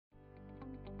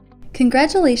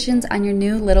Congratulations on your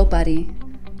new little buddy.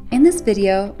 In this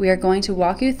video, we are going to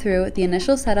walk you through the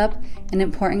initial setup and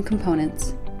important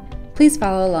components. Please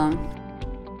follow along.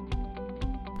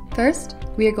 First,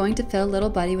 we are going to fill little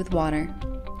buddy with water.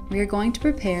 We are going to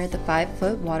prepare the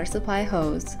 5-foot water supply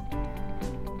hose.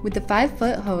 With the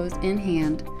 5-foot hose in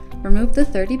hand, remove the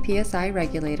 30 psi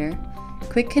regulator,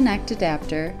 quick connect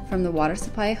adapter from the water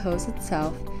supply hose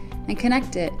itself, and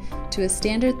connect it to a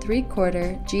standard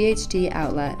 3/4 GHD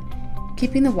outlet,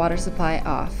 keeping the water supply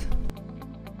off.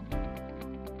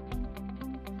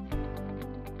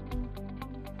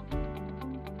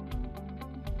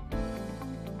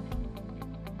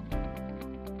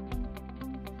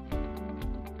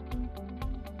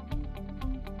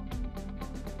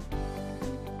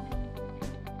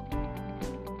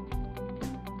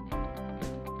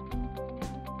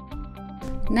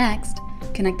 Next,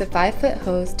 connect the 5-foot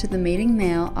hose to the mating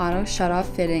male auto shutoff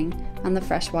fitting on the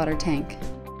freshwater tank.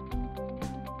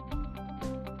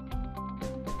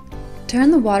 Turn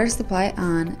the water supply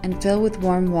on and fill with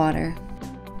warm water.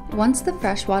 Once the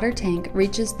freshwater tank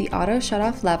reaches the auto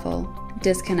shutoff level,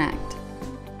 disconnect.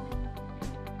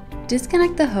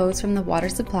 Disconnect the hose from the water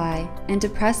supply and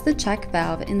depress the check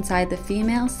valve inside the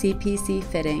female CPC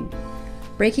fitting,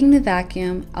 breaking the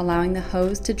vacuum, allowing the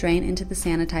hose to drain into the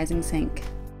sanitizing sink.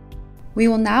 We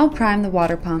will now prime the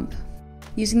water pump.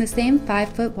 Using the same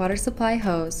 5-foot water supply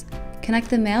hose, connect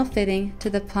the male fitting to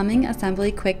the plumbing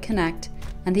assembly quick connect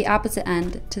and the opposite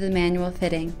end to the manual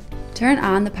fitting. Turn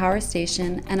on the power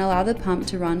station and allow the pump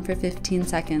to run for 15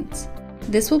 seconds.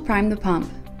 This will prime the pump.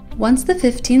 Once the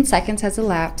 15 seconds has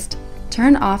elapsed,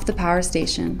 turn off the power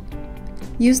station.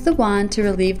 Use the wand to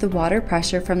relieve the water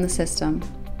pressure from the system.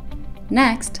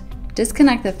 Next,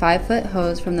 disconnect the 5-foot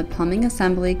hose from the plumbing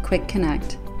assembly quick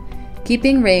connect,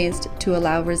 keeping raised to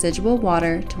allow residual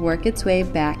water to work its way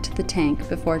back to the tank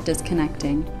before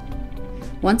disconnecting.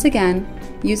 Once again,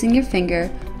 using your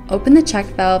finger, open the check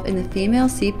valve in the female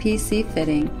CPC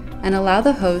fitting and allow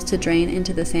the hose to drain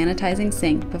into the sanitizing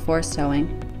sink before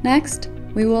stowing. Next,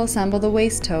 we will assemble the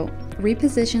waste tote.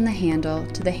 Reposition the handle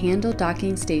to the handle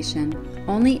docking station,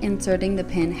 only inserting the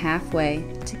pin halfway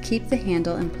to keep the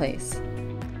handle in place.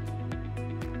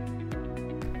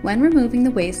 When removing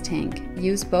the waste tank,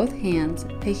 use both hands,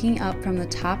 picking up from the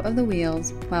top of the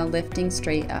wheels while lifting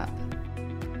straight up.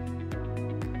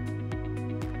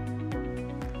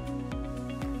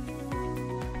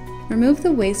 Remove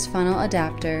the waste funnel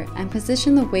adapter and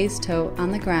position the waste tote on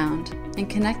the ground and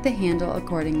connect the handle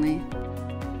accordingly.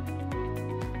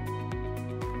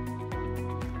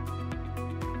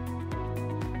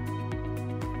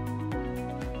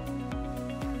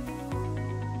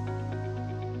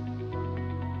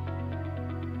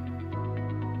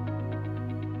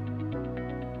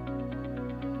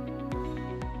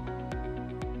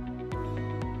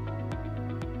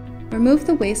 Remove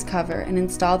the waste cover and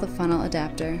install the funnel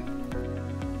adapter.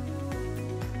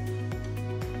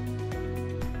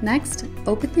 Next,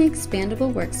 open the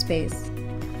expandable workspace.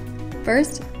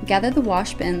 First, gather the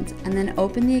wash bins and then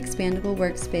open the expandable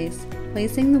workspace,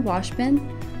 placing the wash bin,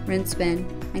 rinse bin,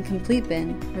 and complete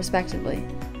bin, respectively.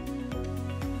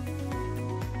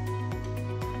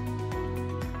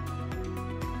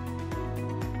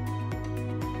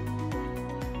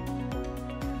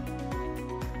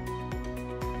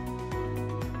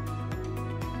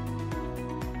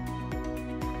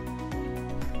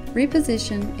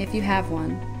 Reposition, if you have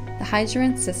one, the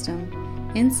hydrant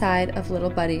system inside of little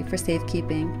buddy for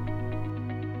safekeeping.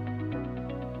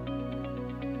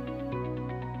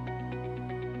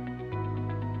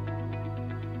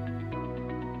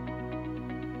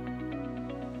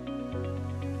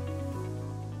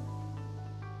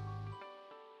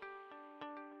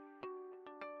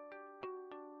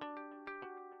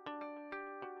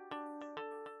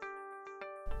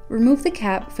 Remove the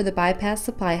cap for the bypass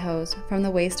supply hose from the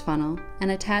waste funnel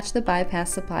and attach the bypass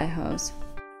supply hose.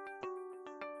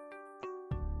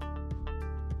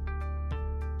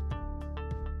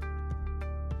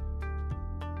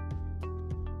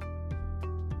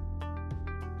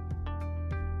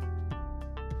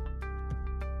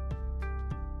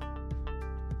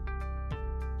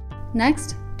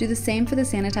 Next, do the same for the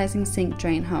sanitizing sink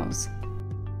drain hose.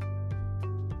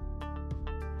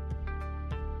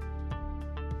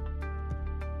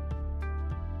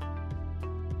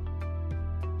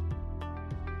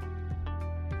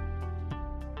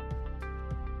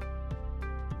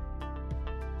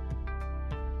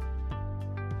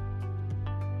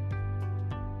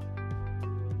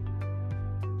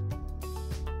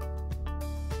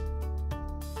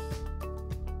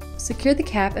 Secure the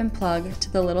cap and plug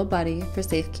to the little buddy for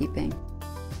safekeeping.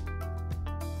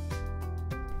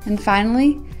 And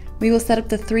finally, We will set up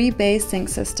the 3-bay sink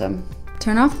system.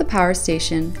 Turn off the power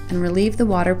station and relieve the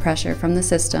water pressure from the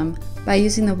system by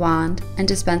using the wand and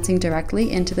dispensing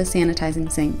directly into the sanitizing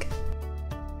sink.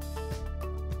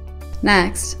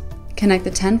 Next, connect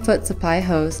the 10-foot supply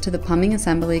hose to the plumbing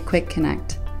assembly quick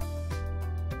connect.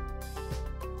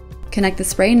 Connect the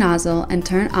spray nozzle and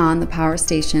turn on the power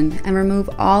station and remove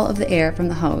all of the air from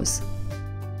the hose.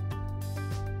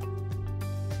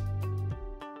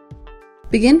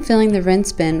 Begin filling the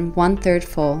rinse bin 1/3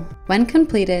 full. When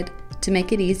completed, to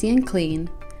make it easy and clean,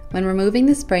 when removing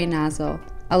the spray nozzle,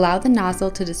 allow the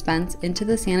nozzle to dispense into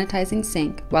the sanitizing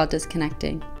sink while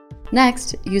disconnecting.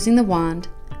 Next, using the wand,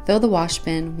 fill the wash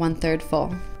bin 1/3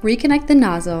 full. Reconnect the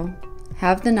nozzle.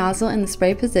 Have the nozzle in the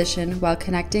spray position while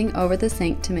connecting over the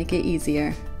sink to make it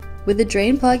easier. With the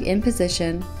drain plug in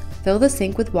position, fill the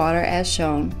sink with water as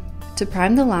shown. To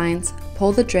prime the lines,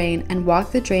 pull the drain and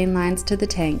walk the drain lines to the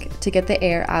tank to get the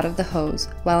air out of the hose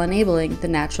while enabling the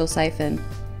natural siphon.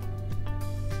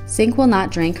 Sink will not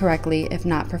drain correctly if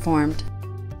not performed.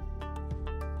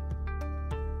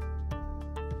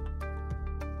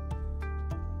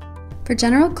 For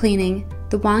general cleaning,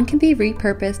 the wand can be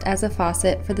repurposed as a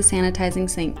faucet for the sanitizing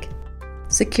sink.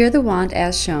 Secure the wand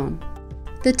as shown.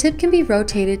 The tip can be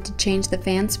rotated to change the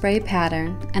fan spray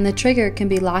pattern, and the trigger can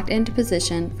be locked into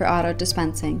position for auto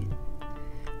dispensing.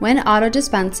 When auto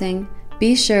dispensing,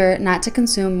 be sure not to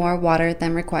consume more water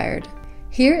than required.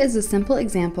 Here is a simple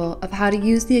example of how to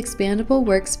use the expandable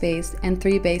workspace and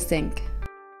 3-bay sink.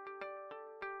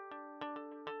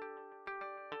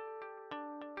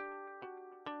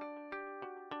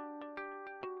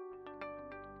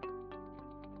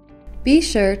 Be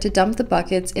sure to dump the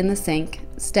buckets in the sink,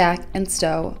 stack, and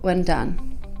stow when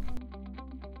done.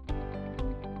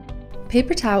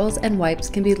 Paper towels and wipes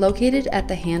can be located at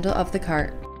the handle of the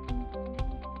cart.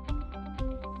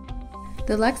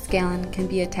 The Lex gallon can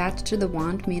be attached to the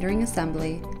wand metering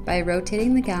assembly by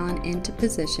rotating the gallon into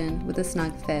position with a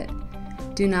snug fit.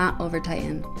 Do not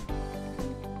over-tighten.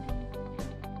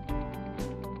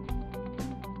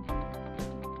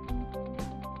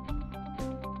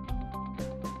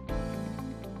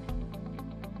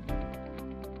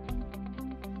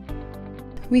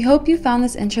 We hope you found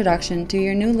this introduction to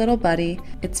your new little buddy,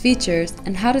 its features,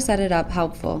 and how to set it up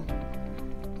helpful.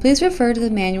 Please refer to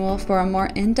the manual for a more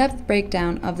in-depth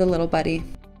breakdown of the little buddy.